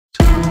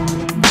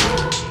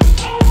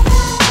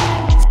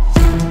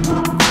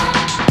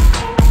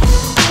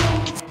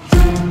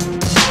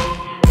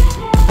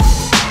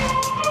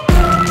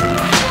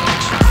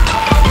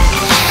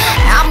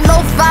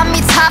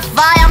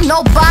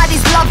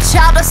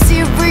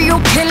serial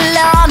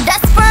killer. I'm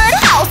desperate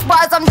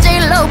housewives, I'm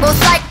J-Lobo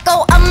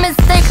psycho. A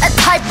mistake, a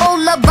typo,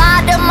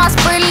 lobotomized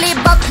freely,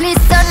 but please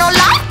turn no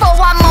life. Oh,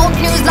 I'm old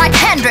news like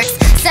Hendrix.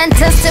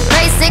 Sentenced to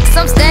basics,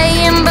 I'm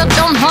staying, but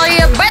don't hold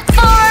your breath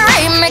for a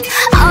remix.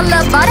 All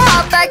about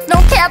hard facts, no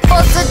care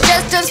for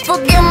suggestions.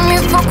 Forgive me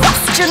for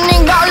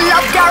questioning all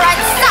of your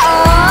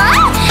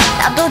answers.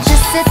 Now don't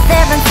just sit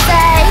there and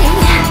say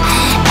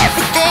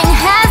everything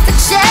has to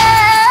change.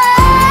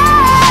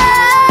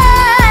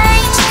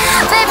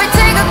 Baby,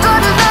 take a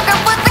good look at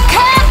what the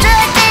character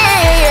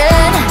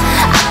did.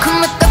 I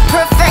commit the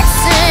perfect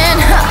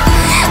sin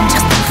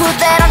just to prove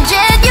that I'm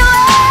genuine.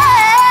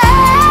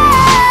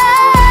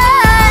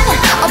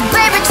 Oh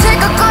baby,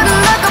 take a good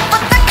look at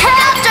what the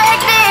character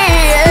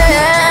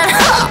did.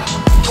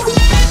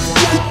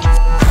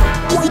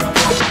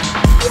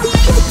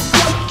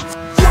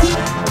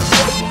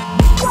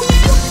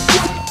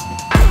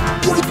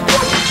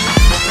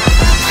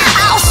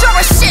 I'll sure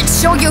as shit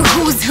show you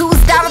who's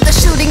down at the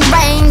shooting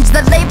range.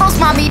 The labels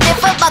might be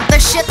different, but the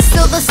shit's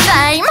still the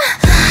same.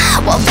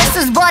 Well, this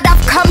is what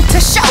I've come to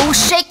show.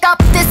 Shake up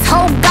this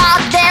whole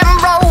goddamn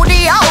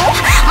rodeo.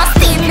 My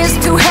steel is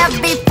too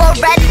heavy for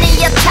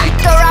any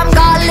attacker. I'm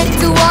garlic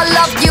to all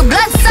of you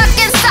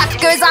blood-sucking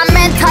suckers. I'm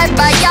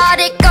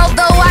antibiotic,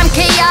 although I'm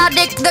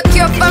chaotic. The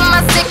cure for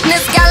my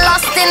sickness got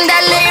lost in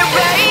that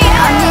lyric.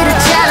 I need a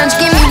challenge,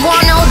 give me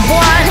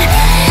 101.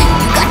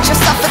 You got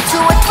yourself into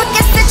a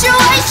tricky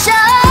situation.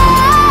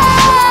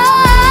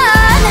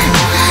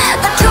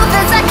 The truth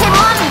is I came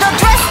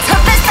underdressed to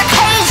this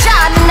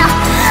occasion.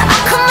 I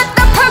commit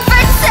the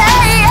perfect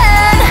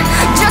sin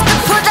just to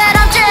prove that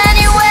I'm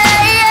genuine.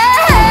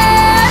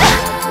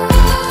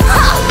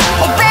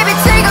 Oh baby,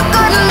 take a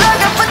good look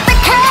at what the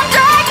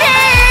character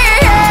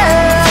did.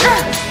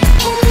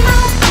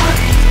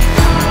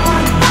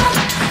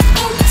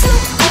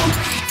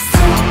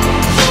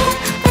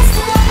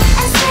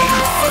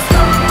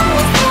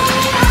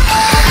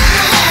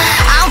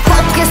 I'm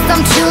focused,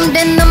 I'm tuned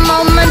in, the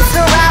moment's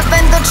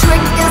arriving. The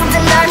trick is to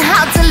learn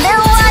how to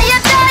live while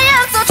you're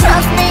dying. So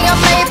trust me,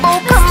 I'm able.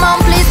 Come on,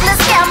 please,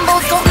 let's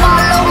gamble. So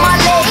follow my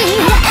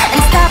lead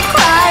and stop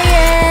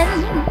crying.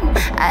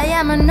 I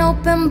am an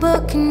open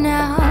book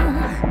now.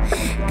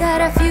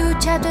 Got a few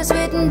chapters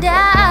written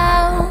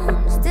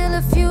down, still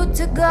a few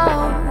to go.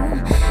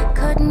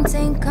 Curtains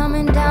ain't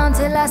coming down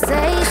till I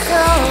say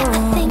so.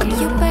 I think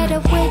you better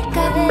wake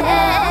up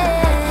now.